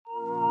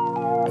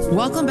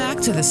Welcome back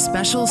to the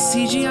special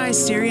CGI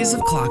series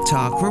of Clock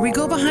Talk, where we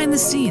go behind the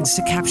scenes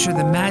to capture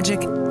the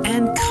magic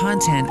and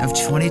content of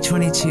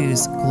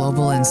 2022's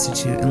Global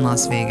Institute in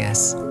Las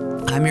Vegas.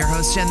 I'm your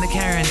host, Jen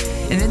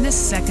McCarran, and in this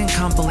second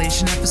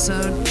compilation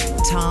episode,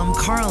 Tom,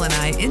 Carl, and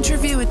I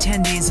interview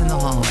attendees in the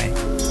hallway.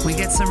 We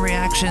get some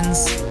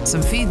reactions,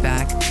 some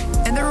feedback,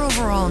 and their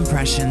overall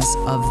impressions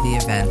of the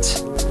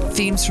event.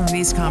 Themes from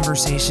these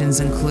conversations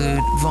include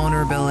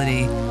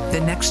vulnerability,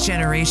 the next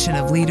generation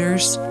of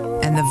leaders,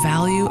 and the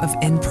value of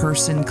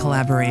in-person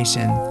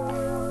collaboration.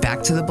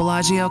 Back to the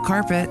Bellagio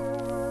carpet.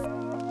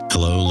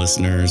 Hello,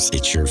 listeners.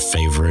 It's your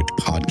favorite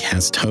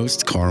podcast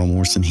host, Carl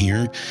Morrison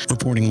here,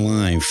 reporting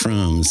live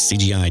from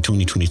CGI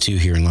 2022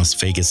 here in Las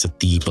Vegas at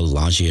the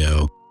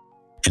Bellagio.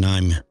 And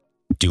I'm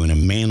doing a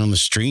man on the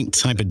street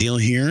type of deal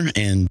here.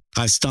 And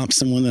I stopped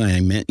someone that I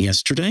met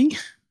yesterday.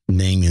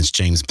 Name is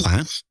James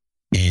Platt.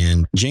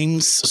 And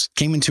James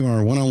came into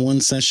our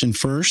one-on-one session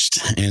first,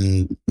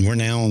 and we're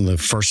now on the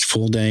first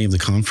full day of the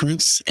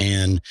conference.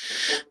 And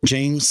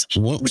James,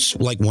 what was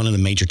like one of the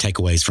major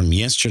takeaways from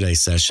yesterday's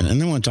session? And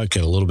then I want to talk to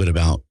you a little bit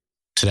about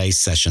today's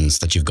sessions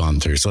that you've gone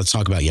through. So let's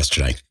talk about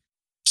yesterday.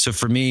 So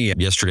for me,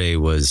 yesterday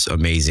was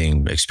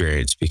amazing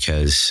experience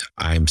because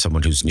I'm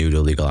someone who's new to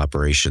legal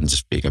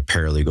operations, being a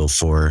paralegal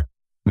for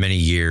many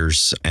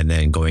years, and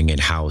then going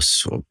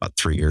in-house about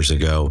 3 years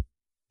ago,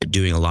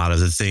 doing a lot of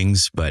the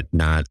things, but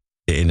not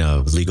in a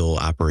legal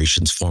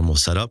operations formal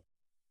setup.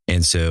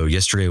 And so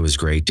yesterday was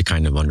great to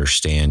kind of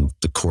understand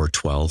the core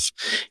 12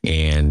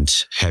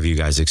 and have you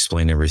guys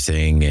explain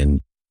everything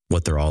and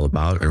what they're all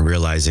about, and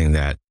realizing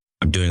that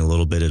I'm doing a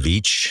little bit of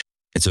each.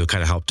 And so it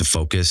kind of helped to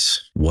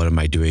focus. What am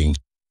I doing?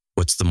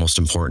 What's the most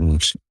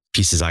important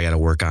pieces I got to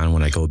work on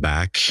when I go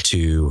back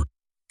to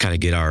kind of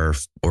get our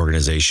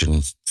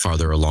organization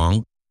farther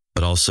along?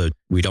 But also,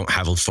 we don't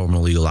have a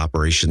formal legal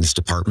operations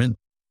department.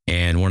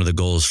 And one of the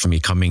goals for me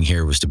coming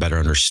here was to better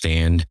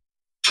understand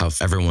how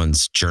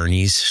everyone's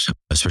journeys,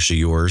 especially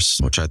yours,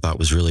 which I thought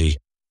was really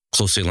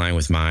closely aligned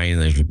with mine,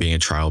 and being a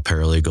trial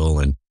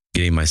paralegal and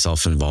getting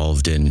myself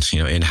involved in,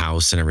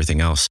 in-house and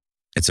everything else.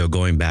 And so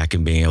going back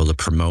and being able to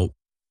promote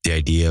the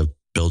idea of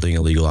building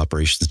a legal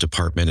operations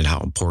department and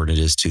how important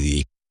it is to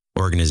the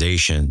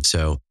organization.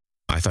 So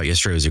I thought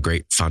yesterday was a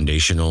great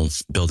foundational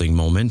building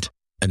moment.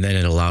 And then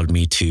it allowed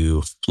me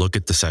to look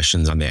at the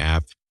sessions on the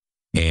app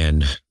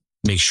and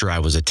make sure I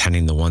was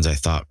attending the ones I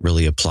thought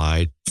really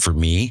applied for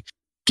me,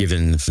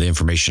 given the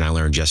information I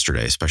learned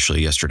yesterday,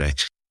 especially yesterday.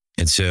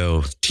 And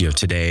so,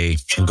 today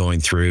I'm going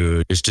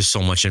through, there's just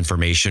so much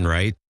information,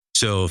 right?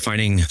 So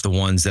finding the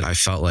ones that I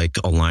felt like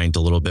aligned a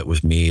little bit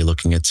with me,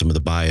 looking at some of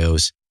the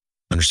bios,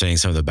 understanding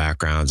some of the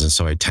backgrounds. And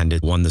so I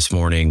attended one this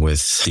morning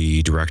with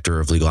the director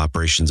of legal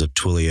operations of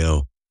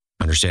Twilio,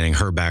 understanding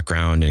her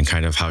background and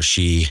kind of how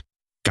she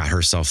got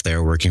herself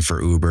there working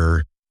for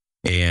Uber.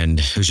 And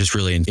it was just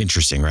really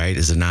interesting, right?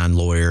 As a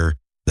non-lawyer,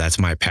 that's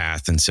my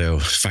path. And so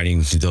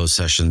finding those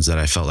sessions that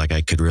I felt like I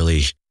could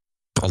really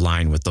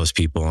align with those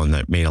people and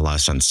that made a lot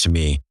of sense to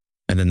me.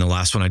 And then the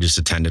last one I just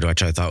attended,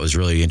 which I thought was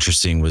really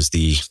interesting, was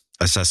the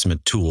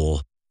assessment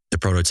tool, the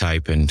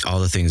prototype, and all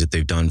the things that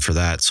they've done for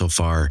that so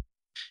far.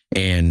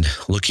 And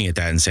looking at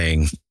that and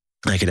saying,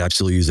 I could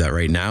absolutely use that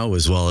right now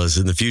as well as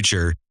in the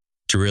future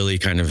to really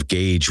kind of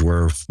gauge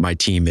where my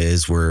team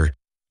is, where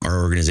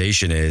our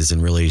organization is,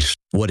 and really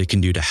what it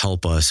can do to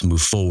help us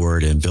move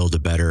forward and build a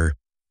better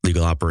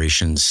legal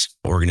operations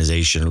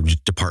organization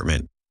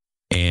department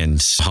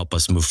and help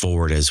us move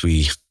forward as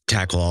we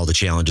tackle all the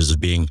challenges of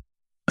being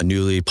a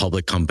newly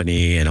public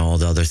company and all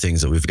the other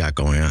things that we've got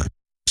going on.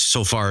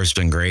 So far, it's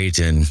been great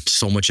and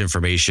so much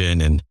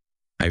information. And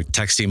I'm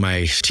texting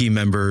my team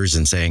members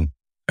and saying,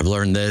 I've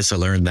learned this, I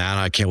learned that.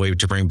 I can't wait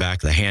to bring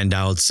back the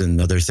handouts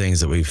and other things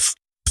that we've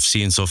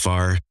seen so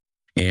far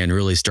and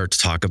really start to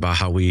talk about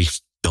how we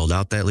build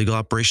out that legal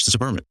operations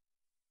department.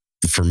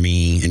 For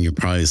me, and you're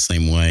probably the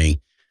same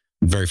way,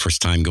 very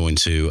first time going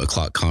to a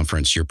Clock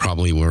conference, you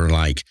probably were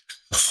like,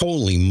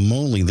 holy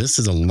moly, this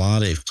is a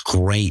lot of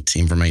great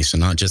information,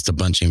 not just a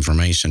bunch of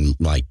information,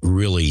 like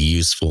really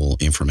useful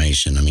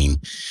information. I mean,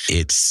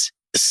 it's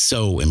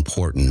so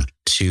important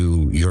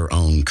to your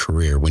own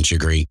career. Wouldn't you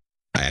agree?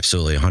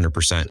 Absolutely,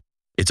 100%.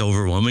 It's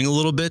overwhelming a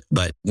little bit,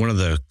 but one of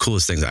the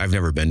coolest things, I've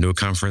never been to a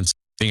conference.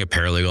 Being a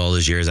paralegal all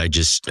those years, I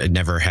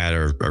never had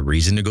a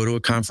reason to go to a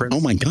conference.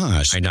 Oh my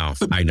gosh. I know,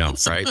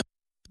 right?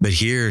 But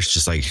here it's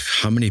just like,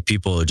 how many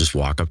people just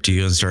walk up to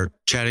you and start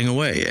chatting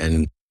away?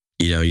 And,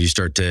 you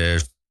start to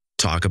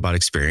talk about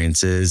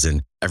experiences,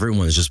 and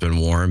everyone's just been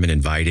warm and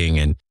inviting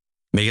and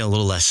make it a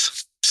little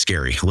less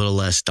scary, a little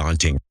less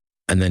daunting.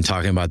 And then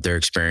talking about their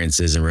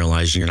experiences and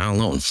realizing you're not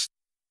alone.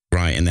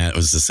 Right. And that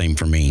was the same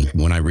for me.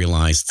 When I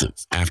realized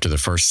after the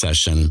first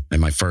session at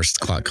my first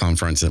Clock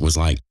conference, it was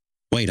like,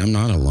 wait, I'm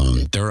not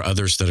alone. There are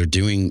others that are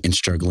doing and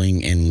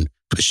struggling and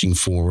pushing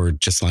forward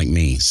just like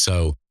me.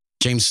 So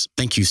James,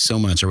 thank you so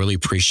much. I really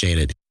appreciate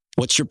it.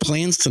 What's your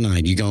plans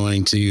tonight? You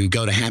going to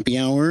go to happy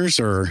hours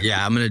or?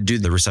 Yeah, I'm going to do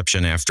the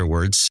reception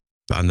afterwards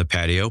on the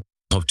patio.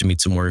 hope to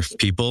meet some more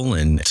people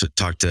and to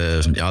talk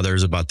to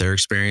others about their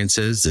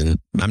experiences. And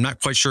I'm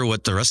not quite sure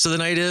what the rest of the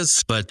night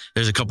is, but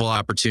there's a couple of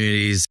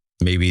opportunities.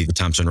 Maybe the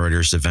Thomson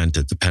Reuters event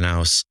at the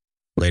Penthouse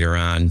later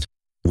on.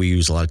 We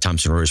use a lot of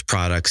Thomson Reuters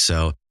products.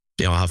 So,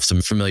 I'll have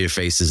some familiar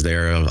faces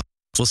there.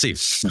 We'll see.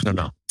 I don't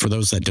know. For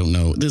those that don't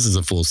know, this is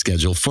a full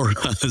schedule for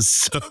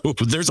us. So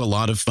there's a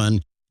lot of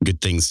fun,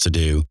 good things to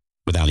do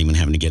without even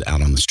having to get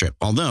out on the strip.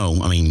 Although,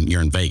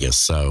 you're in Vegas,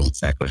 so.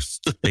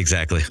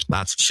 Exactly.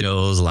 Lots of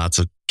shows, lots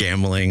of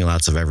gambling,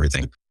 lots of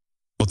everything.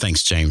 Well,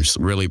 thanks, James.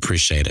 Really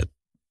appreciate it.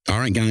 All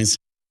right, guys,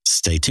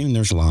 stay tuned.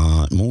 There's a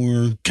lot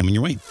more coming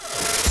your way.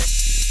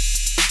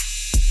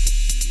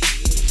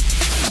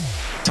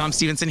 Tom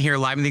Stevenson here,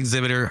 live in the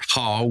exhibitor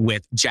hall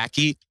with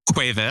Jackie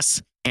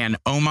Cuevas and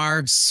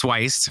Omar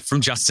Swice from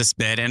Justice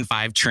Bid and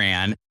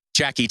 5Tran.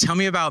 Jackie, tell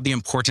me about the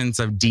importance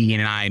of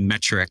DE&I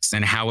metrics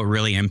and how it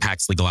really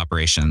impacts legal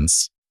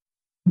operations.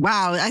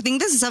 Wow, I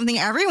think this is something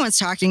everyone's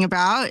talking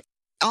about.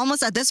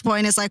 Almost at this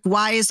point, it's like,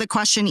 why is the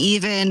question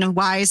even?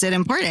 Why is it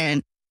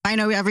important? I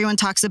know everyone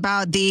talks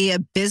about the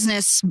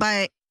business,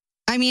 but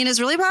it's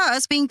really about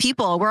us being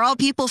people. We're all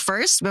people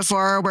first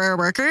before we're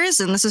workers.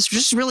 And this is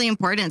just really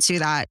important to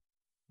that.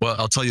 Well,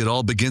 I'll tell you, it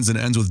all begins and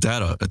ends with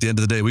data. At the end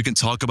of the day, we can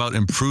talk about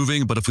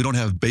improving, but if we don't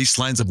have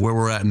baselines of where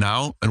we're at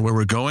now and where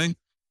we're going,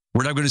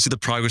 we're not going to see the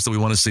progress that we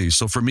want to see.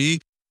 So for me,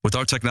 with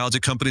our technology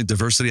company,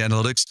 Diversity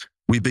Analytics,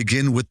 we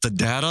begin with the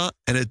data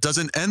and it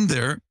doesn't end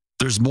there.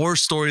 There's more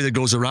story that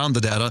goes around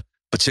the data,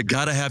 but you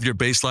got to have your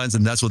baselines,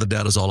 and that's what the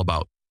data is all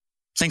about.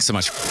 Thanks so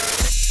much.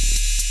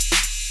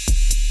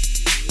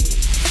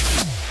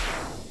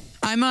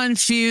 I'm on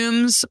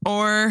fumes,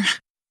 or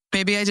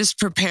maybe I just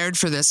prepared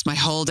for this my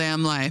whole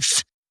damn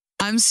life.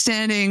 I'm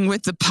standing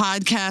with the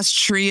podcast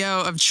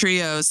trio of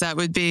trios. That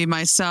would be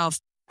myself,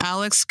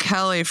 Alex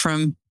Kelly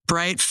from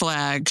Bright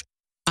Flag.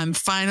 I'm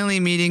finally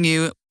meeting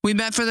you. We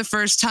met for the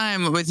first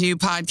time with you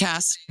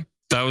podcasting.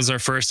 That was our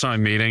first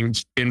time meeting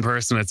in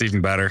person. It's even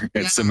better.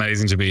 It's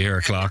amazing to be here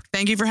at Clock.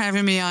 Thank you for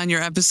having me on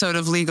your episode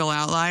of Legal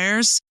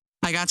Outliers.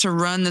 I got to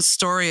run the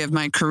story of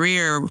my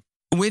career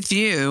with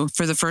you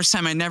for the first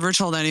time. I never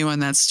told anyone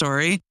that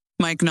story.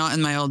 Mike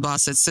Naughton, my old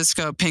boss at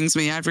Cisco, pings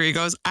me after. He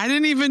goes, I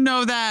didn't even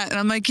know that. And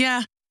I'm like,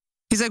 yeah.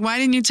 He's like, why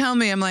didn't you tell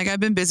me? I'm like, I've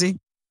been busy.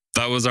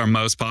 That was our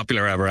most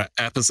popular ever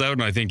episode.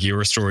 And I think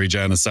your story,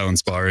 Jen, is so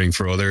inspiring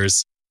for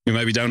others who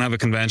maybe don't have a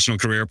conventional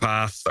career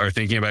path or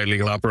thinking about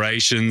legal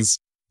operations.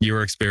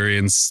 Your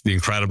experience, the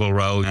incredible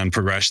role and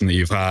progression that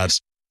you've had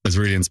is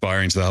really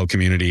inspiring to the whole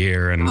community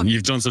here. And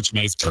you've done such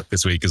amazing work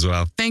this week as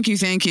well. Thank you.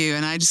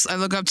 And I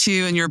look up to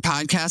you in your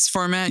podcast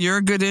format. You're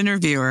a good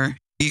interviewer.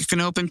 You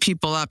can open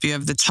people up. You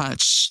have the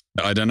touch.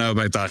 I don't know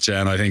about that,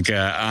 Jen. I think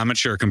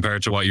amateur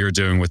compared to what you're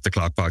doing with the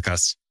Clock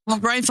podcast. Well,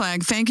 Bright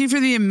Flag, thank you for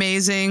the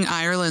amazing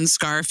Ireland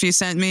scarf you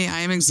sent me.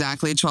 I am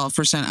exactly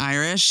 12%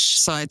 Irish.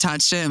 So I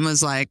touched it and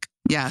was like,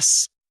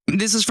 yes,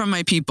 this is from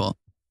my people.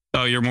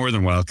 Oh, you're more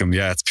than welcome.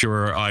 Yeah, it's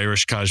pure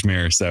Irish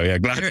cashmere. So yeah,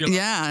 glad.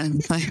 Yeah,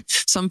 like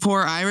some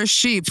poor Irish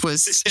sheep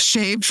was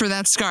shaped for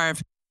that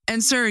scarf.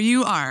 And sir,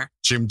 you are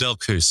Jim Del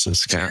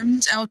Cousas. Jim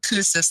Del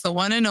Cousas, the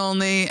one and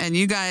only. And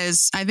you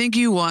guys, I think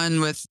you won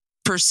with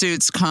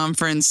Pursuit's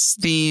conference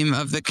theme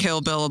of the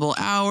Kill Billable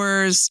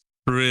Hours.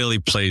 Really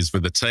pleased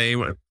with the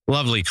team.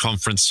 Lovely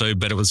conference too,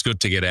 but it was good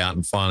to get out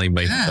and finally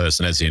meet in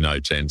person, as you know,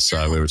 Jen.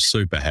 So we were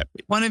super happy.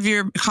 One of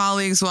your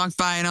colleagues walked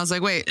by and I was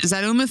like, wait, is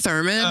that Uma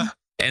Thurman?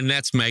 And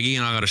that's Maggie,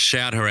 and I got to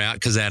shout her out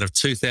because out of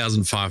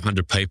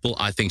 2,500 people,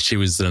 I think she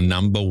was the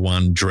number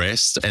one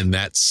dressed, and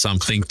that's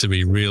something to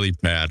be really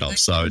proud of.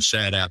 So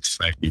shout out to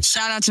Maggie.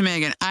 Shout out to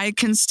Megan. I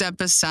can step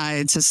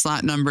aside to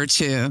slot number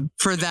 2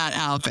 for that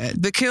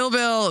outfit. The Kill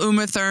Bill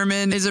Uma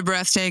Thurman is a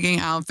breathtaking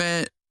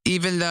outfit,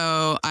 even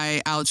though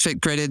I outfit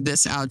gridded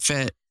this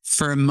outfit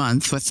for a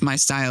month with my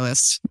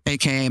stylist,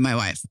 AKA my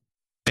wife.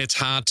 It's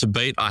hard to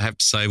beat. I have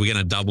to say, we're going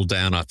to double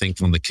down, I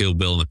think, on the Kill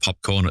Bill and the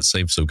popcorn. It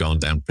seems to have gone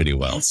down pretty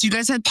well. You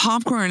guys had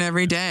popcorn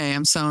every day.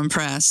 I'm so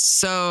impressed.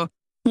 So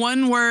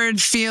one word,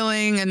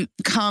 feeling, and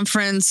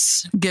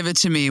conference, give it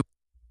to me.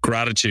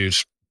 Gratitude.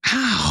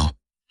 How?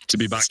 To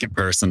be back in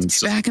person.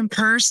 Back in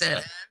person.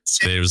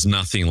 There's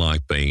nothing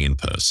like being in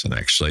person,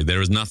 actually.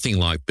 There is nothing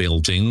like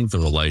building the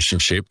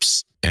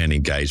relationships and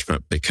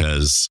engagement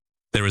because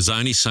there is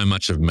only so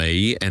much of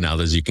me and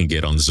others you can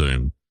get on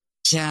Zoom.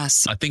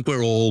 Yes. I think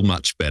we're all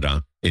much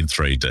better in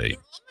 3D.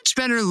 Much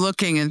better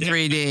looking in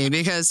 3D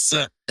because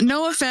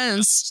no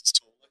offense,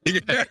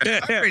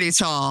 pretty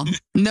tall.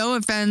 No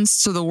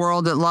offense to the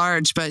world at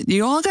large, but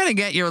you all got to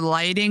get your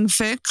lighting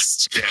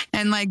fixed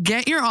and like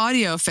get your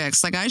audio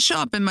fixed. Like I show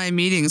up in my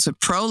meetings with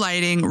pro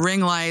lighting,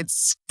 ring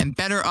lights, and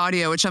better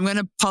audio, which I'm going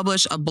to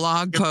publish a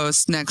blog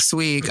post next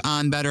week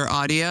on better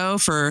audio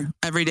for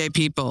everyday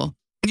people.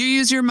 You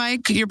use your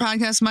mic, your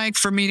podcast mic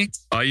for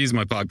meetings? I use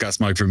my podcast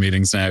mic for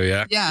meetings now,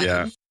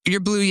 yeah. Your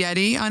Blue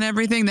Yeti on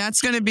everything.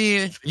 That's going to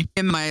be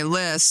in my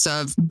list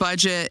of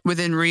budget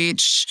within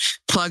reach,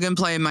 plug and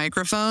play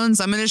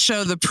microphones. I'm going to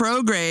show the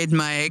pro grade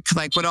mic,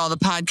 like what all the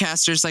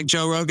podcasters like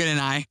Joe Rogan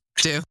and I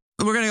do.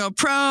 We're going to go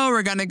pro.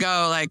 We're going to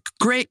go like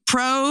great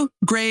pro,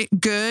 great,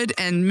 good,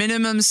 and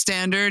minimum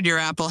standard, your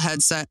Apple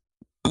headset.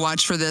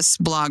 Watch for this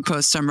blog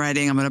post I'm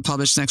writing. I'm going to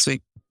publish next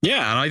week.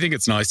 Yeah, and I think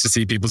it's nice to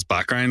see people's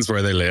backgrounds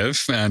where they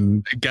live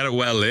and get it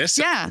well lit.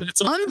 Yeah,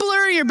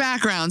 unblur your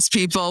backgrounds,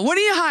 people. What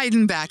are you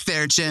hiding back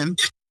there, Jim?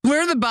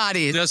 Where are the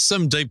bodies? There's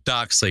some deep,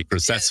 dark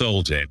secrets. That's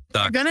all, Jen.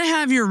 You're going to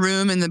have your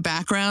room in the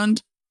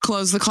background.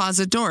 Close the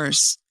closet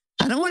doors.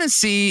 I don't want to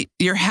see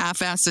your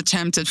half-assed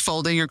attempt at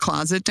folding your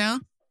closet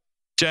down.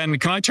 Jen,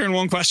 can I turn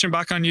one question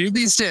back on you?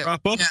 Please do.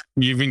 Wrap up. Yeah.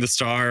 You've been the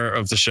star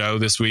of the show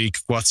this week.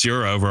 What's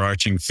your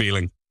overarching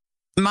feeling?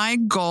 My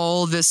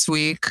goal this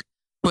week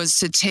was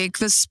to take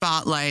the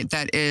spotlight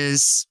that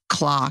is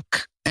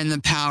Clock and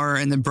the power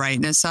and the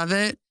brightness of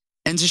it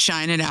and to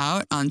shine it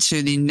out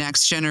onto the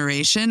next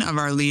generation of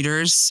our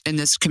leaders in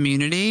this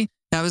community.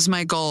 That was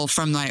my goal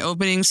from my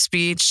opening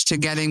speech to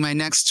getting my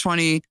next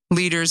 20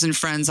 leaders and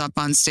friends up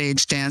on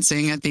stage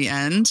dancing at the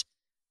end.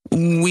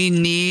 We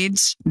need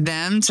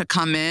them to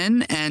come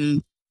in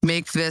and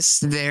make this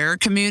their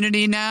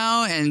community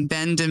now and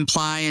bend and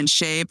ply and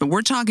shape. But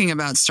we're talking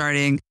about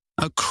starting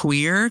a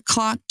queer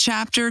Clock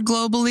chapter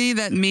globally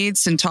that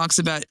meets and talks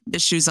about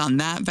issues on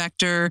that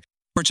vector.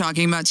 We're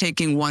talking about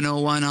taking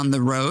 101 on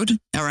the road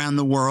around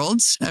the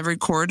world every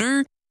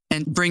quarter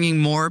and bringing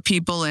more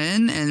people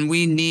in. And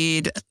we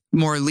need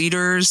more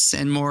leaders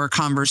and more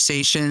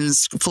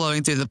conversations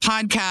flowing through the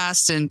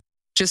podcast and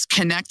just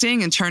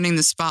connecting and turning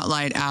the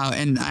spotlight out.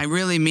 And I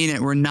really mean it.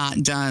 We're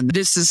not done.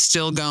 This is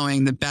still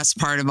going. The best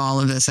part of all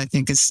of this, I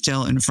think, is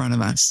still in front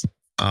of us.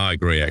 I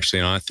agree, actually.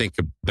 And I think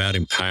about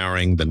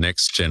empowering the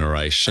next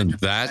generation.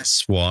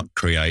 That's what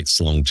creates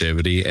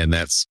longevity and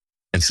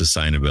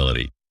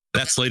sustainability.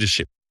 That's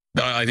leadership.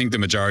 I think the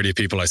majority of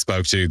people I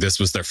spoke to, this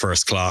was their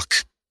first Clock.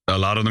 A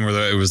lot of them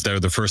they're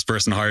the first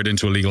person hired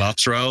into a legal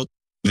ops role.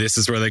 This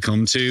is where they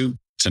come to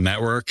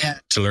network,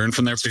 to learn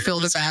from their peers. Fill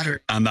the battery.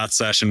 And that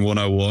session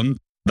 101,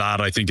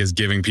 that I think is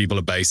giving people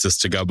a basis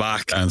to go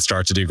back and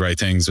start to do great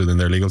things within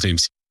their legal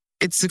teams.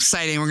 It's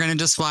exciting. We're going to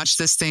just watch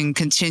this thing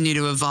continue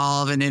to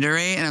evolve and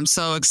iterate. And I'm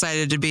so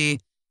excited to be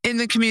in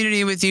the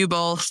community with you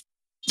both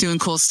doing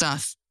cool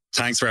stuff.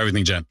 Thanks for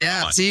everything, Jen.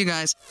 Yeah. Bye. See you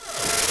guys.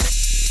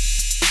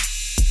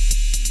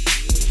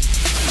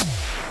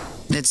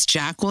 It's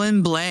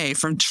Jacqueline Blay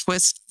from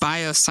Twist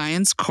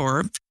Bioscience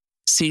Corp,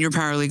 Senior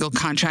Paralegal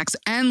Contracts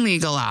and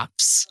Legal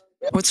Ops.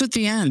 What's with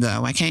the end,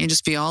 though? Why can't you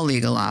just be all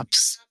legal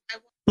ops?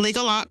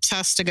 Legal ops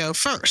has to go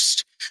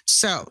first.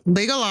 So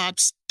legal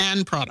ops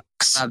and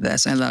products. I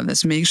love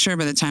this. Make sure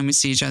by the time we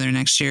see each other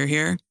next year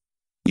here,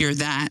 you're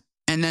that.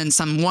 And then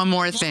one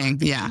more thing.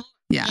 Yeah.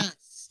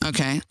 Yes.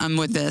 Okay. I'm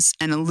with this.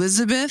 And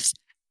Elizabeth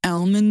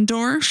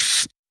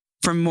Elmendorf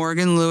from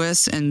Morgan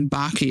Lewis and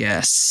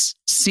Bacchius,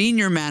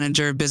 Senior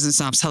Manager of Business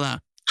Ops. Hello.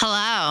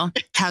 Hello.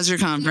 How's your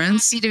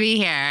conference? Happy to be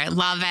here.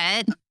 Love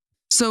it.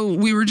 So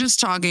we were just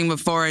talking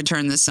before I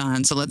turned this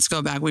on. So let's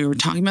go back. We were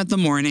talking about the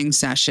morning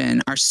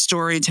session, our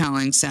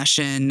storytelling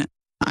session.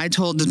 I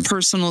told the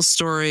personal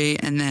story,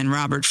 and then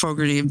Robert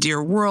Fogarty of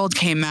Dear World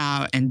came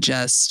out and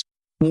just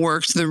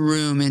worked the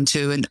room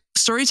into a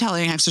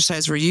storytelling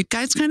exercise where you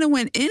guys kind of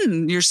went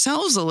in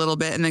yourselves a little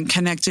bit and then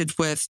connected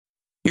with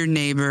your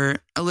neighbor,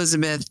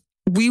 Elizabeth.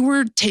 We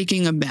were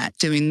taking a bet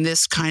doing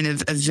this kind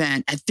of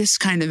event at this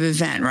kind of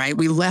event, right?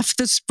 We left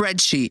the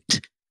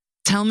spreadsheet.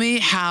 Tell me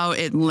how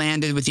it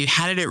landed with you.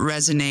 How did it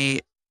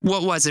resonate?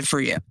 What was it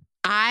for you?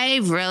 I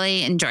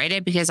really enjoyed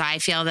it because I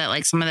feel that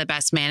like some of the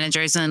best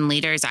managers and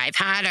leaders I've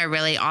had are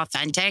really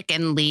authentic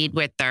and lead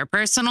with their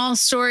personal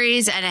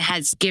stories. And it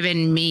has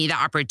given me the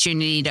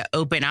opportunity to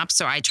open up.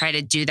 So I try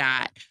to do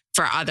that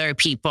for other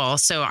people.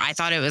 So I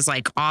thought it was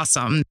like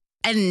awesome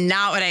and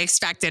not what I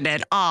expected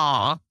at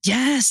all.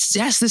 Yes.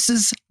 This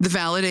is the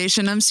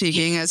validation I'm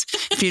seeking. As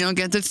if you don't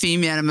get the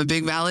theme yet, I'm a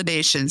big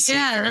validation seeker.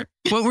 Yeah.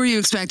 What were you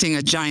expecting?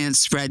 A giant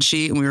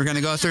spreadsheet and we were going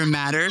to go through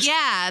matters?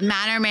 Yeah.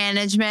 Matter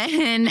management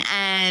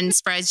and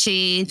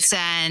spreadsheets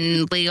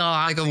and legal.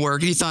 Like a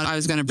work. You thought I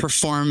was going to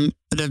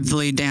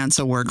performatively dance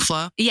a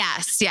workflow?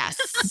 Yes.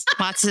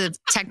 Lots of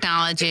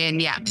technology and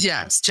yeah.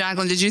 Yes.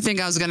 Jacqueline, did you think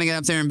I was going to get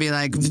up there and be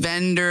like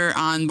vendor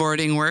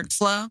onboarding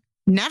workflow?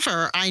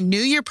 Never. I knew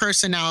your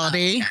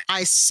personality.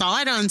 I saw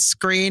it on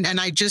screen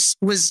and I just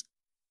was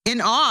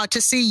in awe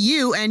to see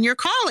you and your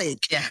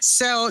colleague. Yes.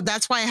 So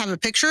that's why I have a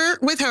picture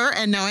with her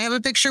and now I have a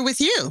picture with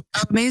you.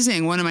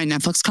 Amazing. One of my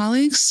Netflix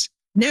colleagues?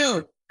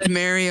 No.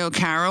 Mary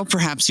O'Carroll.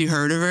 Perhaps you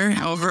heard of her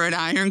over at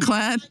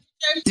Ironclad.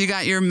 You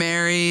got your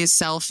Mary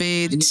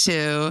selfie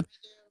too.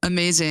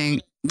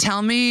 Amazing.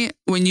 Tell me,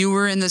 when you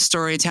were in the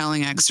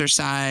storytelling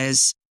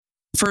exercise,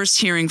 first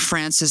hearing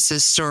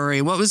Frances's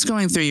story, what was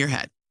going through your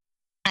head?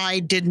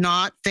 I did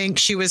not think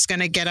she was going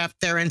to get up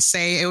there and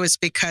say it was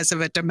because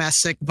of a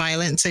domestic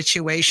violence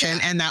situation.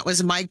 Yeah. And that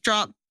was mic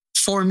drop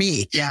for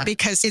me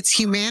because it's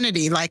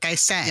humanity, like I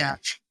said. Yeah.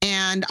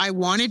 And I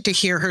wanted to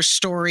hear her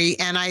story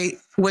and I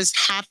was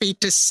happy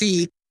to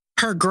see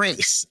her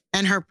grace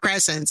and her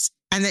presence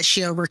and that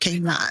she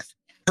overcame that.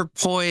 Her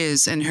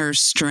poise and her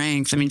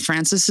strength. I mean,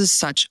 Frances is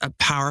such a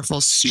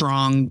powerful,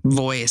 strong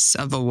voice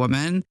of a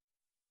woman.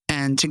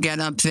 And to get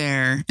up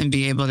there and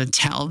be able to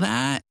tell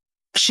that,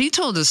 she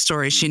told a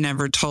story she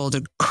never told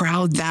a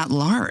crowd that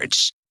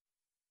large.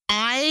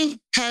 I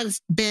have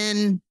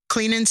been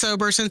clean and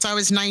sober since I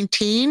was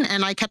 19,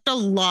 and I kept a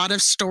lot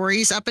of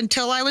stories up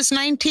until I was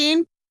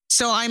 19.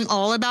 So I'm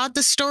all about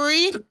the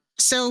story.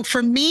 So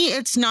for me,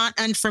 it's not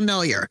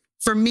unfamiliar.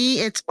 For me,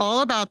 it's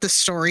all about the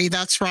story.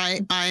 That's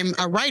right. I'm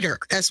a writer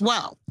as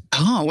well.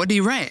 Oh, what do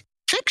you write?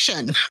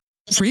 Fiction.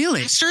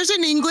 Really? Masters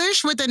in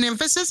English with an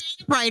emphasis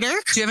writer.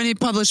 Do you have any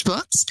published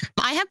books?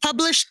 I have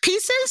published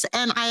pieces,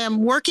 and I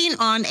am working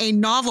on a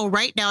novel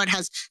right now. It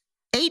has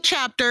 8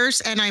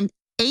 chapters, and I'm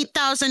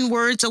 8,000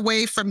 words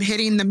away from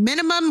hitting the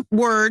minimum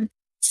word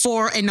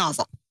for a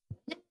novel.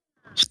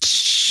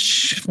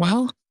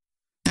 Well,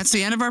 that's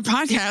the end of our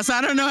podcast.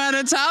 I don't know how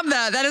to top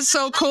that. That is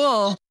so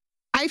cool.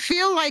 I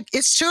feel like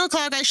it's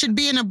 2:00. I should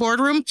be in a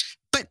boardroom,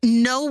 but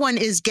no one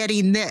is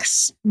getting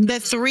this. The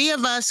 3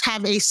 of us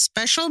have a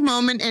special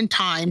moment in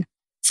time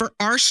for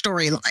our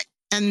storyline,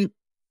 and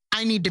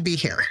I need to be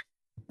here.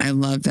 I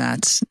love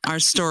that. Our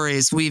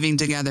stories weaving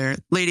together.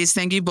 Ladies,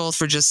 thank you both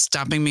for just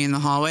stopping me in the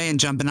hallway and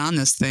jumping on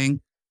this thing.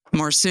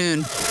 More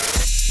soon.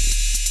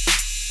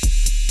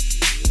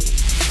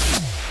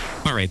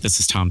 All right, this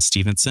is Tom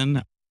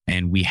Stevenson,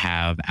 and we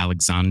have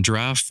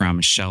Alexandra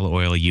from Shell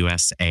Oil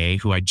USA,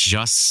 who I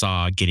just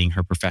saw getting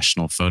her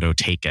professional photo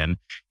taken.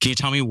 Can you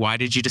tell me, why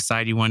did you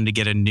decide you wanted to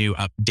get a new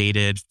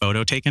updated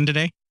photo taken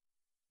today?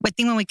 I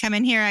think when we come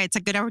in here, it's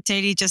a good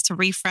opportunity just to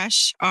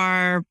refresh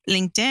our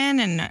LinkedIn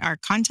and our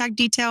contact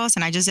details.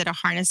 And I just did a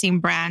harnessing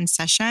brand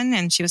session,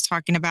 and she was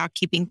talking about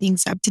keeping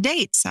things up to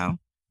date. So,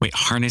 wait,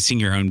 harnessing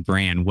your own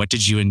brand. What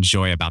did you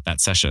enjoy about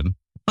that session?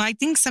 well, I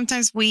think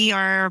sometimes we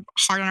are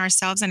hard on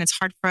ourselves, and it's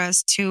hard for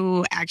us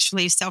to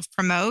actually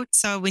self-promote.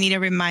 So we need a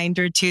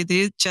reminder to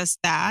do just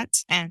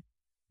that. And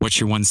what's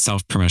your one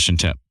self-promotion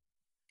tip?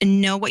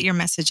 Know what your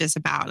message is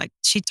about. Like,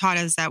 she taught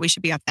us that we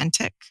should be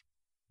authentic.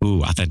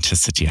 Ooh,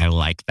 authenticity. I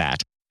like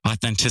that.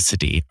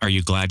 Authenticity. Are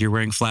you glad you're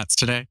wearing flats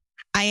today?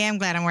 I am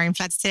glad I'm wearing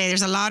flats today.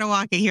 There's a lot of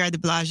walking here at the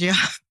Bellagio.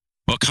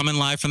 Well, coming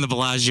live from the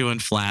Bellagio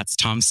and Flats,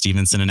 Tom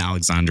Stevenson and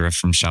Alexandra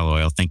from Shell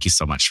Oil. Thank you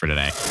so much for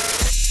today.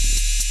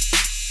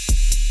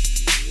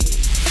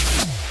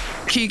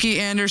 Kiki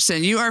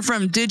Anderson, you are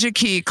from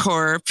DigiKey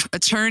Corp,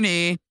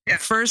 attorney,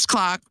 First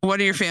Clock. What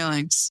are your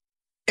feelings?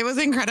 It was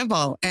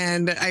incredible.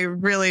 And I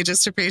really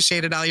just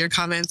appreciated all your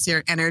comments,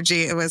 your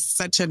energy. It was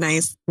such a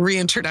nice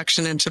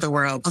reintroduction into the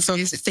world. So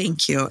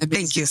thank you.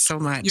 Thank you so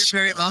much. You're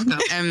very welcome.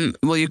 And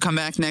will you come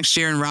back next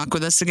year and rock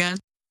with us again?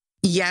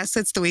 Yes,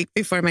 it's the week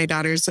before my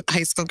daughter's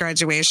high school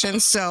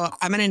graduation. So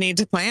I'm going to need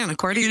to plan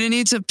accordingly. You're going to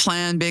need to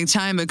plan big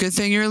time, but good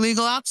thing you're a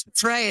legal ops.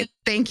 That's right.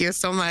 Thank you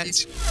so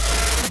much.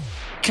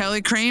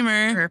 Kelly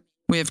Kramer.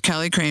 We have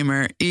Kelly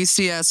Kramer,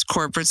 ECS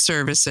Corporate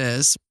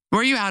Services.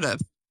 Where are you out of?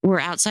 We're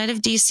outside of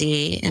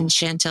DC in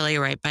Chantilly,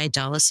 right by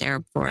Dulles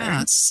Airport.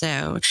 Yeah.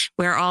 So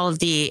where all of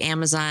the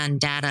Amazon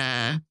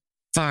data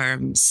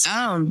farms.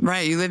 Oh,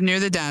 right. You live near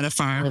the data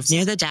farm. Live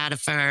near the data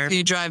farm.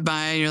 You drive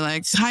by and you're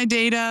like, hi,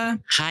 data.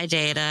 Hi,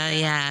 data.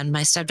 Yeah. And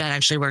my stepdad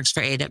actually works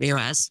for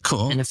AWS.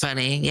 Cool. Kind of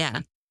funny. Yeah.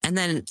 And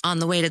then on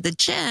the way to the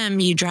gym,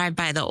 you drive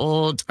by the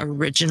old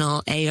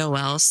original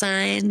AOL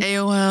sign.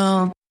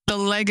 AOL, the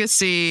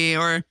legacy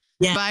or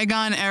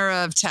bygone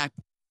era of tech.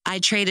 I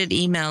traded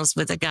emails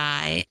with a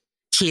guy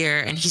here,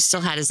 and he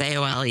still had his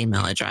AOL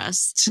email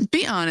address.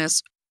 Be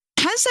honest.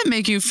 How does that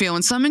make you feel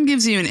when someone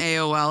gives you an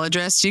AOL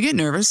address? Do you get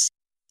nervous?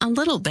 A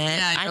little bit.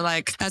 Yeah, you're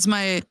like, as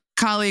my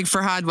colleague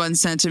Farhad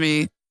once said to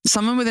me,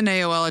 someone with an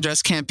AOL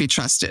address can't be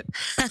trusted.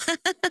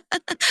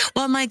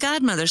 Well, my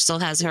godmother still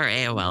has her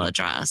AOL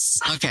address.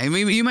 Okay,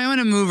 you might want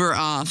to move her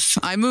off.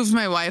 I moved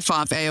my wife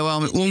off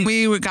AOL. When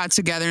we got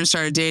together and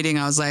started dating,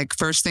 I was like,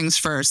 first things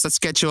first, let's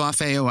get you off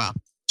AOL.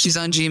 She's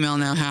on Gmail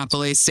now,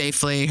 happily,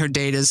 safely. Her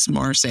data's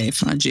more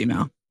safe on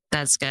Gmail.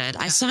 That's good.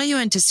 I saw you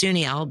into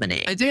SUNY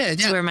Albany. I did.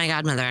 That's where my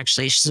godmother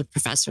actually, she's a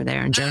professor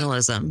there in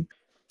journalism.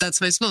 That's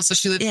my school. So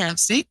she lives in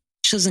upstate?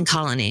 She lives in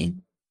Colony.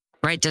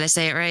 Right? Did I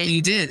say it right?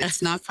 You did.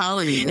 It's not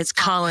Colony. It's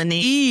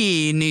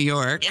Colony, New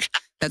York. Yeah.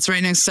 That's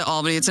right next to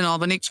Albany. It's in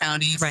Albany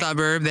County,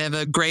 suburb. They have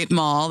a great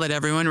mall that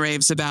everyone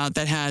raves about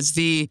that has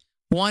the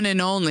one and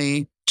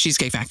only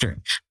Cheesecake Factory.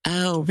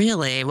 Oh,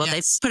 really? Well,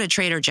 they put a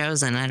Trader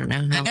Joe's in. I don't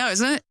know. I know,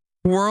 isn't it?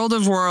 World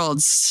of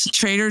Worlds.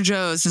 Trader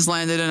Joe's has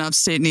landed in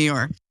upstate New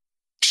York.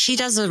 She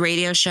does a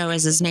radio show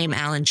as his name,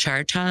 Alan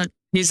Chartock.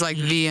 He's like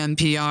the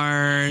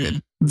NPR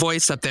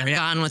voice up there. I've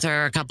gone with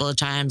her a couple of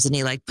times, and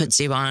he like puts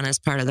you on as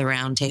part of the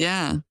round table.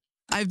 Yeah.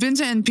 I've been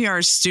to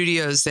NPR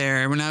studios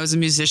there when I was a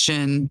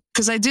musician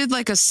because I did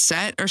like a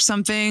set or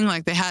something.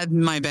 Like they had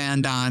my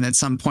band on at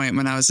some point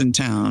when I was in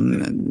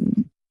town.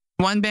 And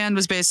one band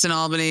was based in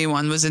Albany.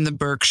 One was in the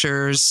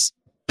Berkshires.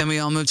 Then we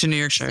all moved to New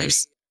York City.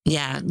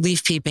 Yeah.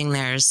 Leaf peeping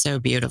there is so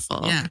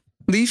beautiful. Yeah.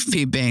 Leaf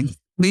peeping.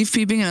 Leaf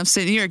peeping in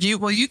upstate New York.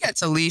 You get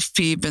to leaf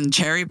peep and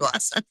cherry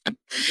blossom.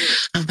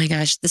 Oh my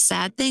gosh. The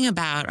sad thing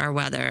about our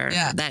weather,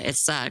 that it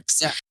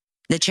sucks. Yeah.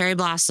 The cherry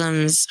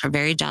blossoms are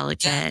very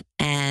delicate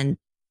and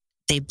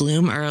they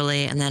bloom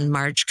early, and then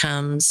March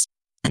comes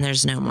and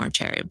there's no more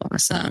cherry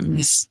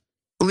blossoms.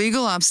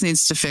 Legal Ops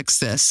needs to fix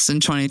this in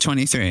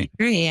 2023.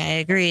 I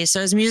agree.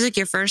 So is music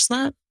your first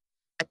love?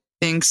 I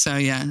think so,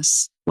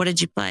 yes. What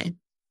did you play?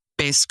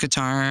 Bass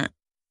guitar,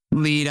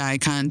 lead eye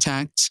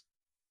contact,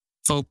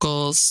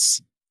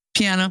 vocals,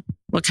 piano.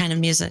 What kind of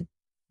music?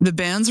 The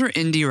bands were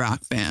indie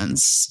rock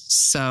bands.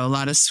 So a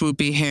lot of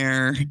swoopy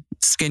hair,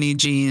 skinny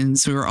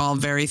jeans. We were all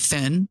very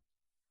thin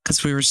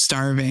because we were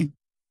starving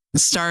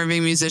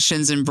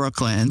musicians in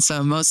Brooklyn.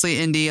 So mostly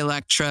indie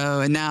electro.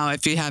 And now,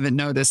 if you haven't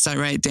noticed, I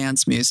write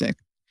dance music.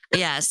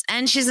 Yes.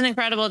 And she's an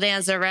incredible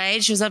dancer,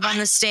 right? She was up on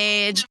the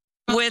stage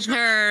with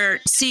her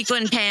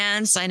sequin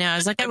pants. I know. I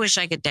was like, I wish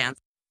I could dance.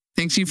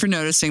 Thank you for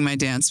noticing my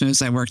dance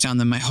moves. I worked on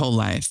them my whole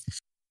life.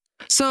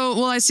 So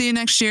will I see you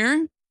next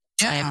year?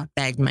 Yeah. I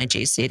begged my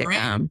GC to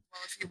come.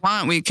 Well, if you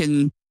want, we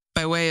can,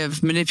 by way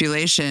of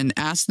manipulation,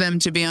 ask them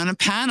to be on a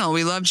panel.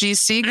 We love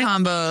GC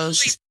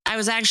combos. I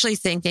was actually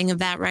thinking of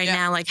that right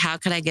now. Like, how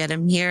could I get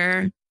him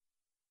here?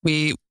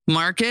 We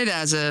market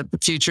as a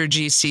future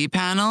GC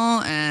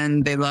panel,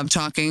 and they love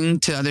talking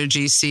to other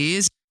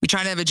GCs. We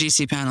try to have a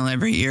GC panel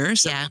every year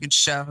so we can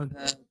show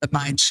the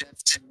mind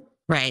shift.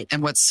 Right.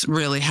 And what's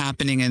really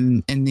happening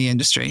in the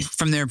industry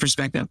from their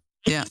perspective.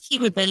 Yeah. He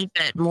would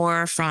benefit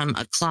more from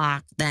a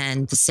clock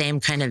than the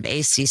same kind of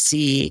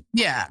ACC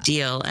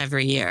deal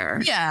every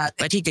year. Yeah.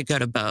 But he could go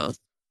to both.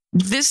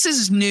 This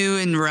is new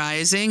and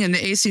rising, and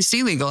the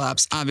ACC Legal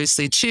Ops,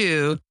 obviously,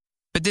 too.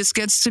 But this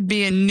gets to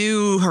be a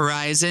new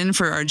horizon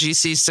for our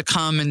GCs to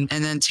come and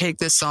then take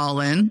this all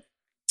in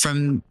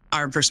from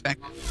our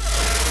perspective.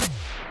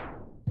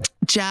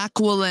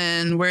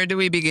 Jacqueline, where do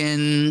we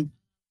begin?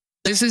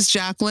 This is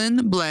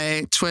Jacqueline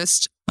Blay,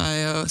 Twist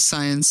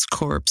Bioscience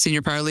Corp,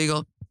 Senior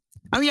Paralegal.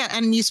 Oh, yeah.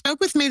 And you spoke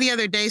with me the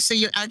other day. So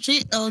you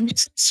actually own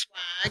some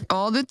swag.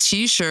 All the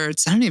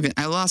T-shirts.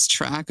 I lost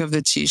track of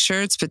the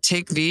T-shirts, but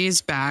take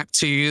these back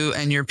to you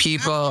and your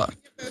people.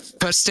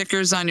 Put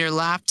stickers on your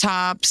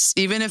laptops.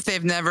 Even if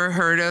they've never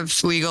heard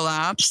of Legal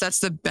Ops, that's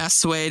the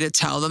best way to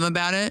tell them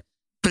about it.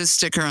 Put a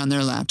sticker on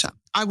their laptop.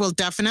 I will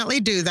definitely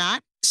do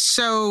that.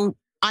 So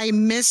I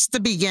missed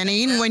the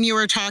beginning when you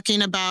were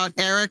talking about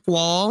Eric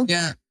Wall.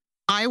 Yeah.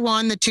 I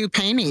won the 2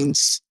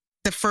 paintings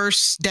the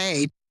first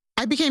day.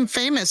 I became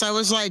famous. I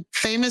was like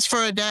famous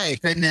for a day.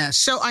 Goodness.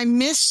 So I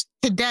missed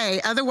today.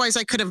 Otherwise,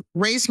 I could have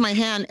raised my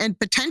hand and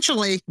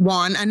potentially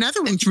won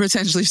another one. And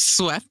potentially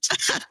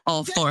swept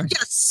all 4.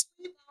 Yes.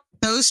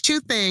 Those 2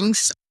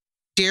 things,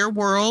 Dear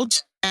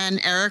World and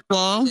Eric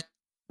Wall.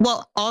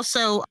 Well,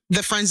 also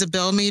the Friends of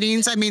Bill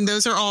meetings. I mean,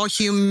 those are all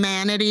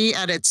humanity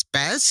at its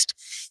best.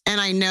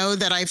 And I know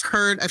that I've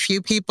heard a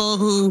few people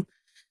who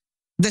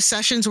the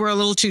sessions were a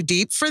little too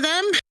deep for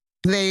them.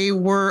 They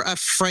were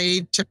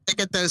afraid to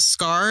get those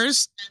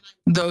scars.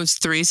 Those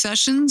 3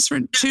 sessions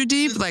were too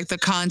deep, like the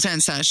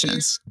content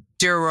sessions.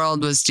 Dear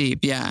World was deep,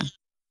 yeah.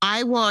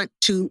 I want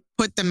to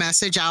put the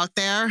message out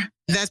there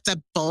that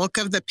the bulk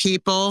of the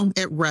people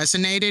it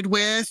resonated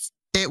with,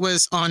 it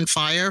was on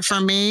fire for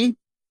me.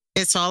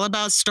 It's all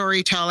about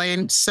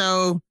storytelling.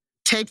 So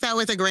take that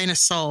with a grain of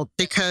salt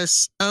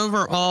because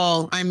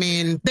overall, I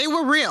mean, they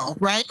were real,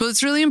 right? Well,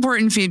 it's really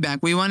important feedback.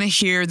 We want to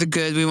hear the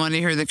good. We want to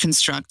hear the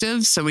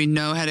constructive. So we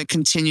know how to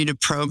continue to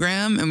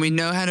program and we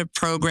know how to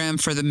program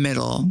for the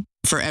middle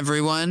for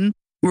everyone.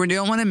 We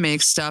don't want to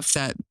make stuff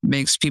that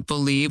makes people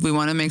leave. We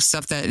want to make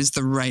stuff that is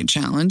the right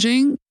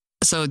challenging.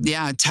 So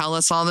yeah, tell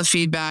us all the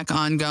feedback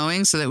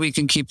ongoing so that we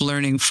can keep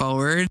learning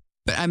forward.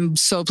 But I'm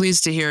so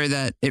pleased to hear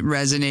that it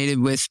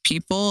resonated with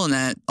people and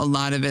that a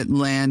lot of it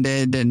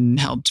landed and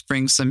helped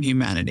bring some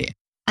humanity.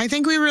 I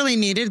think we really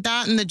needed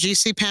that. And the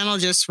GC panel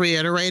just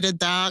reiterated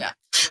that. Yeah.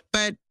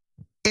 But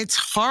it's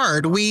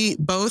hard. We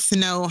both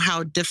know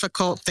how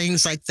difficult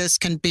things like this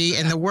can be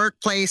in the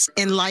workplace,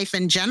 in life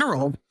in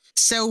general.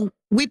 So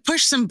we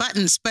push some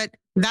buttons, but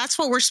that's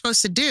what we're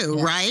supposed to do,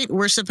 right?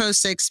 We're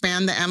supposed to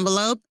expand the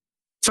envelope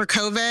for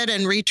COVID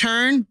and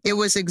return. It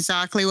was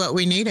exactly what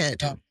we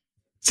needed. Yeah.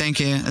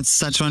 Thank you. It's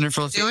such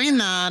wonderful. Doing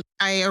that,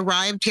 I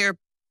arrived here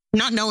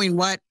not knowing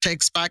what to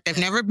expect. I've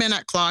never been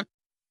at Clock.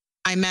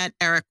 I met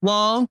Eric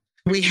Wall.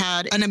 We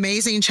had an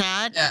amazing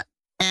chat. Yeah.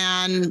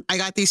 And I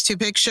got these 2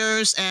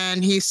 pictures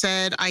and he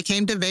said, I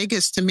came to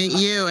Vegas to meet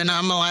you. And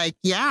I'm like,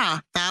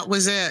 yeah, that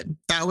was it.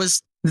 That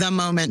was the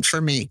moment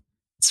for me.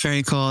 It's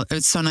very cool.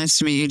 It's so nice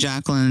to meet you,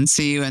 Jacqueline, and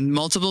see you in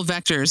multiple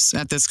vectors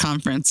at this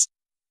conference.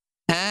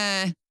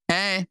 Hey,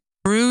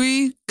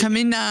 Rui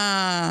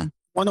Kamina.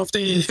 One of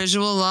the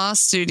Visual Law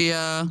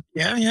Studio.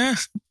 Yeah.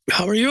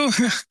 How are you?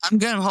 I'm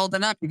good. I'm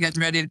holding up. You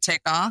getting ready to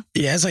take off?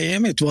 Yes, I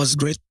am. It was a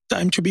great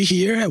time to be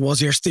here. I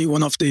was yesterday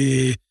one of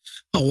the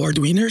award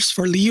winners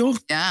for Leo.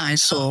 Yeah, I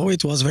saw. So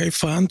it was very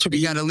fun to be.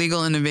 You got a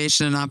Legal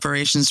Innovation and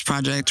Operations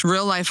Project,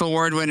 real life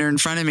award winner in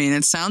front of me. And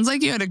it sounds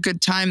like you had a good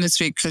time this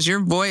week because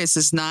your voice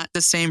is not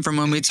the same from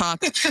when we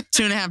talked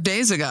 2.5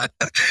 days ago.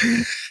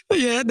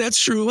 Yeah,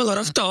 that's true. A lot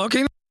of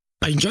talking.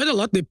 I enjoyed a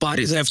lot the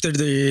parties after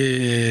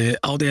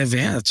all the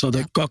events, so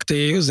the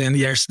cocktails and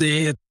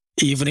yesterday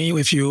evening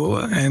with you.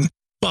 And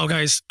wow,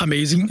 guys,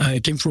 amazing. I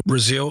came from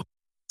Brazil.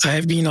 I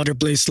have been in other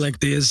places like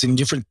this in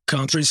different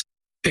countries.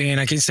 And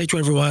I can say to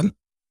everyone,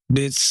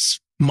 this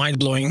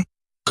mind-blowing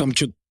come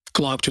to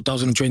Clock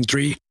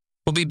 2023.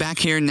 We'll be back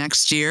here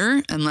next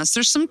year, unless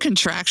there's some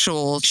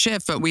contractual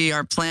shift, but we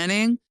are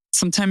planning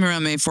sometime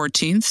around May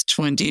 14th,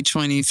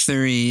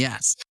 2023.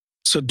 Yes.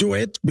 So do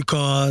it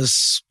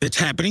because it's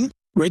happening.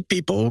 Great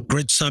people,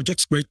 great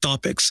subjects, great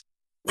topics.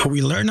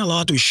 We learn a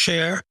lot. We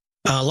share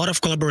a lot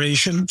of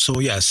collaboration. So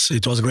yes,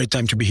 it was a great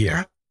time to be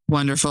here.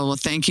 Wonderful. Well,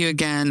 thank you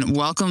again.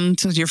 Welcome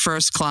to your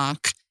first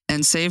Clock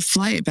and safe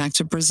flight back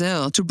to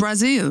Brazil. To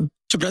Brazil.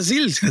 To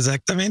Brazil,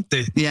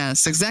 exactamente.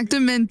 Yes,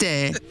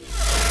 exactamente.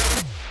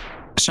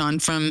 Sean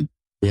from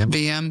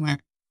VMware.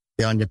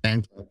 The Anya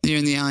fan club. You're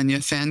in the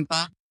Anya fan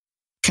club.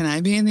 Can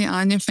I be in the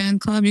Anya fan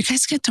club? You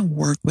guys get to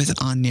work with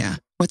Anya.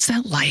 What's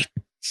that like?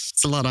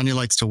 It's a lot. Anya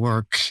likes to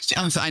work.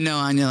 I know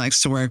Anya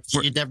likes to work.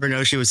 You'd never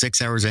know she was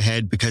 6 hours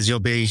ahead because you'll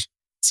be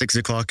 6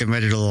 o'clock and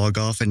ready to log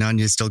off, and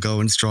Anya's still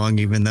going strong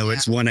even though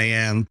it's 1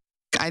 a.m.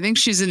 I think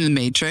she's in the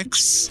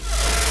Matrix.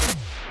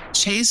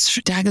 Chase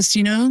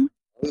D'Agostino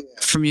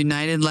from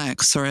United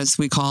Lex, or as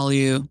we call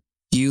you,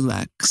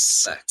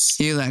 ULEX.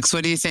 ULEX.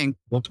 What do you think?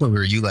 Ultimately,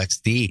 we're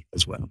ULEX D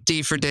as well.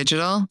 D for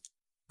digital.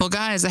 Well,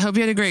 guys, I hope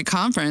you had a great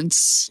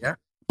conference. Yeah.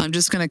 I'm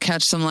just going to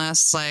catch some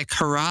last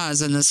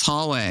hurrahs in this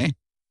hallway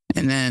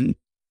and then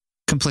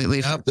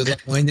completely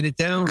winding it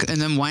down.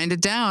 And then wind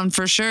it down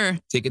for sure.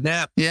 Take a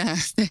nap. Yeah.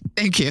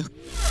 Thank you.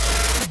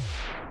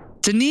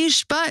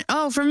 Dinesh Butt.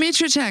 Oh, from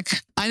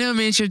Mitratech. I know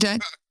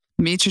Mitratech.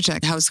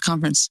 Mitratech. How was the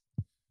conference?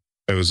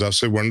 It was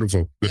absolutely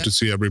wonderful. Good to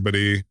see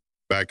everybody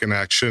back in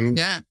action.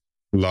 Yeah.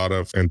 A lot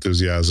of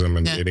enthusiasm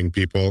and meeting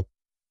people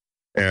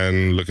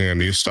and looking at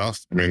new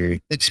stuff. I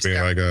mean, it's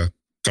been like a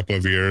couple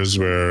of years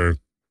where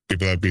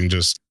people have been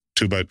just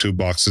 2x2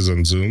 boxes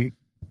on Zoom.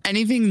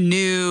 Anything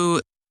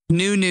new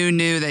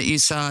that you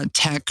saw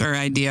tech or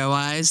idea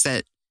wise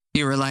that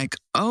you were like,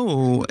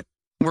 oh,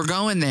 we're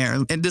going there.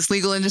 And this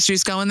legal industry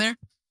is going there?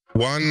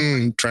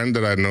 One trend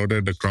that I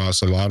noted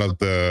across a lot of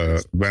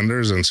the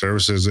vendors and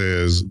services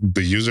is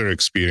the user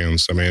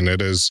experience. I mean, it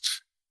is,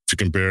 if you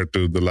compare it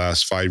to the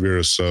last 5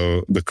 years,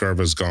 so the curve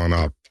has gone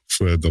up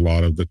with a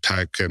lot of the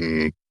tech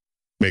and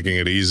making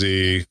it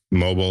easy,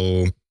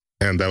 mobile.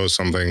 And that was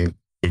something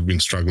we've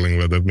been struggling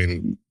with. I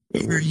mean,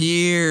 for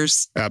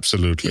years.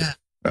 Absolutely. Yeah.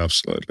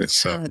 Absolutely.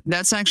 So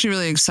that's actually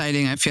really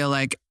exciting. I feel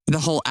like the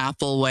whole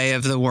Apple way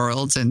of the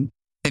world, and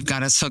they've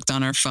got us hooked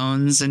on our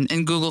phones and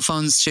Google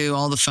phones too,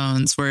 all the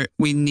phones, where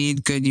we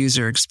need good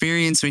user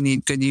experience. We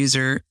need good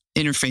user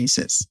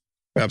interfaces.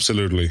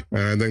 Absolutely.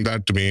 And I think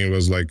that to me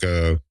was like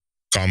a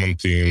common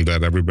theme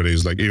that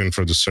everybody's like, even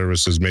for the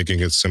services, making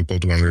it simple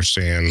to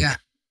understand. Yeah.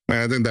 And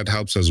I think that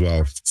helps as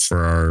well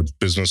for our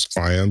business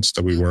clients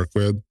that we work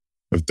with.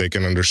 If they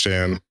can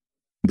understand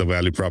the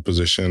value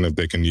proposition, if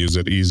they can use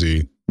it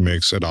easy,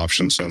 makes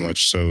adoption so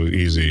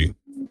easy.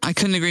 I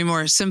couldn't agree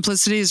more.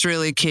 Simplicity is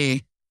really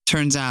key,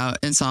 turns out,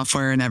 in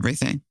software and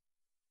everything.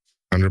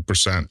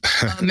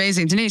 100%.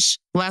 Amazing. Dinesh,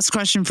 last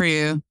question for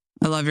you.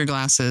 I love your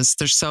glasses.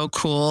 They're so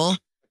cool.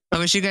 I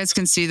wish you guys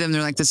can see them.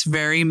 They're like this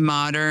very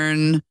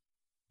modern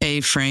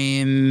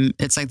A-frame.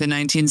 It's like the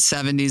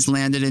 1970s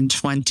landed in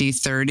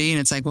 2030. And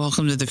it's like,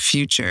 welcome to the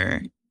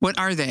future. What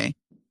are they?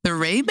 The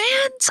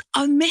Ray-Bans?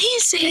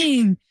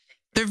 Amazing.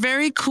 They're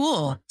very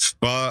cool.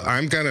 Well,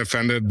 I'm kind of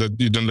offended that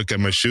you didn't look at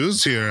my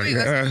shoes here.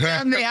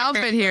 The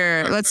outfit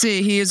here. Let's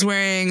see. He is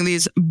wearing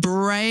these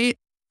bright,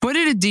 what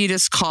did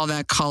Adidas call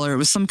that color? It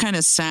was some kind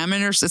of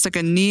salmon, or it's like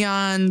a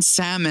neon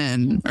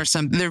salmon or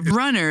something. They're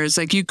runners.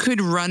 Like you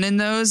could run in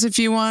those if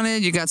you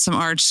wanted. You got some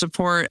arch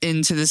support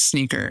into the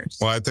sneakers.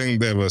 Well, I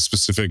think they have a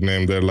specific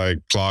name. They're like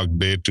Clock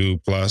Day 2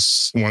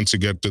 Plus. Once you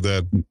get to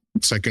that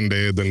second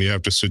day, then you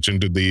have to switch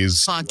into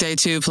these. Clock Day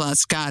 2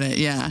 Plus. Got it.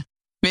 Yeah.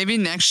 Maybe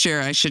next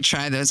year I should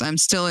try those. I'm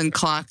still in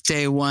Clock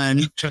Day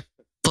 1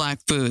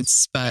 black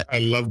boots, but I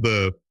love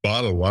the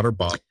water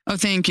bottle. Oh,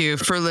 thank you.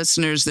 For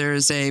listeners, there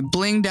is a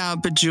blinged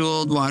out,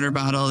 bejeweled water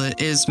bottle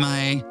that is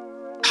my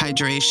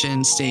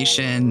hydration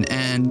station.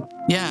 And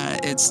yeah,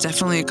 it's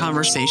definitely a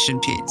conversation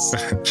piece.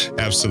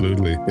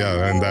 Absolutely.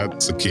 Yeah. And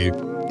that's the key.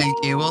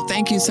 Thank you. Well,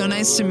 thank you. So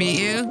nice to meet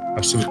you.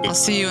 Absolutely. I'll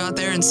see you out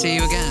there and see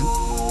you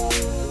again.